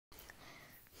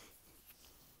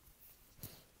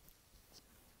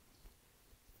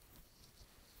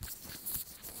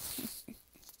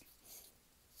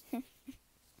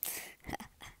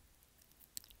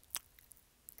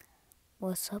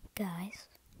What's up, guys?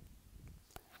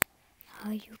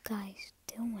 How you guys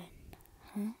doing?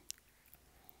 Huh?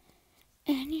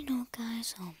 And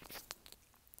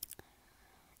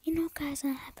guys,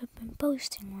 I haven't been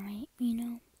posting, right?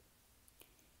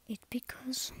 It's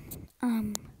because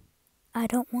I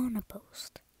don't want to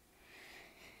post.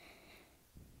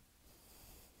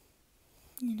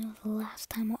 The last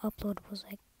time I uploaded was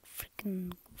like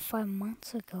freaking 5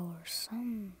 months ago or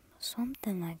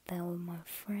something like that with my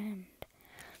friend.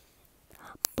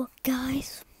 But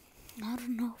guys, I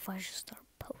don't know if I should start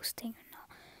posting or not.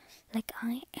 Like,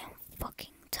 I am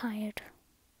fucking tired.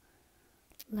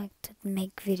 Like to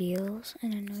make videos,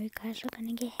 and I know you guys are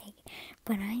gonna get hate,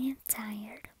 but I am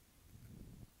tired.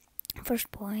 First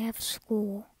of all, I have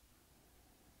school,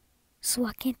 so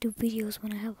I can't do videos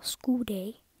when I have a school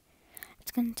day.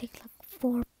 It's gonna take like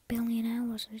 4 billion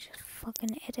hours to just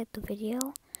fucking edit the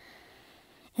video.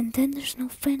 And then there's no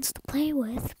friends to play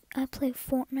with. I play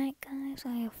Fortnite, guys.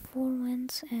 I have 4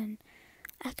 wins, and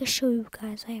I can show you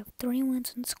guys. I have 3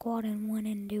 wins in squad and 1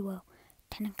 in duo.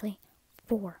 Technically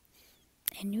 4.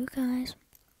 And you guys,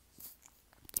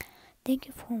 thank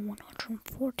you for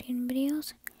 114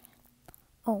 videos.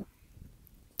 Oh,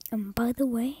 and by the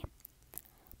way,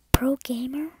 Pro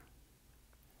Gamer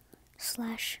 /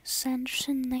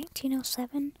 Sanderson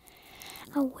 1907.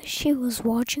 I wish he was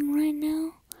watching right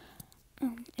now.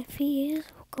 If he is,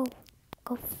 go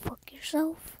fuck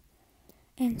yourself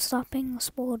and stop being a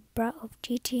spoiled brat of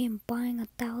GT and buying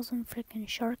 1,000 freaking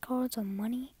shark cards of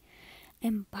money.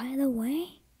 And by the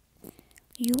way,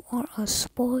 you are a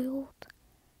spoiled,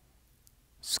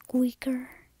 squeaker,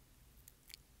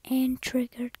 and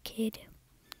triggered kid.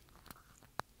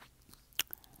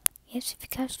 Yes, if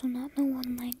you guys do not know what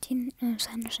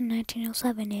Sanderson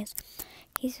 1907 is,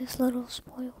 he's this little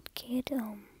spoiled kid.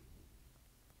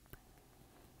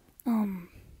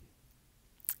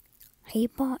 He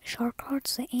bought shark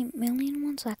cards, the 8 million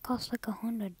ones that cost like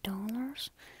 $100.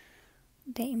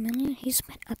 The 8 million, he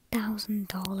spent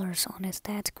 $1,000 on his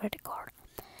dad's credit card.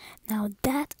 Now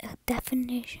that's a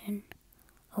definition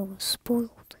of a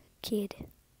spoiled kid.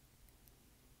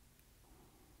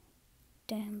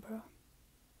 Damn, bro.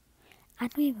 I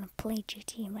don't even play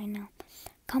GTA right now.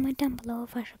 Comment down below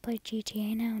if I should play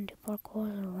GTA now and do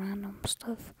parkour or random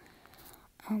stuff.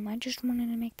 I just wanted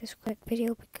to make this quick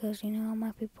video because, I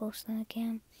might be posting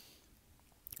again.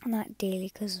 Not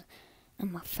daily because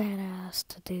I'm a fat ass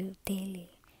to do daily.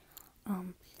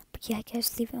 But yeah,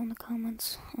 guys, leave it in the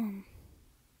comments.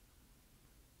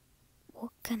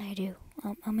 What can I do?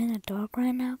 I'm in the dark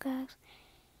right now, guys.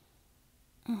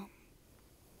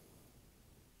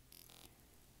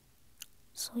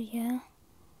 So yeah.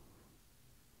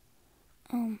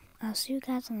 I'll see you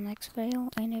guys in the next video,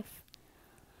 and if,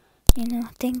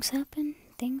 things happen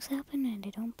and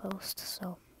they don't post,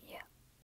 so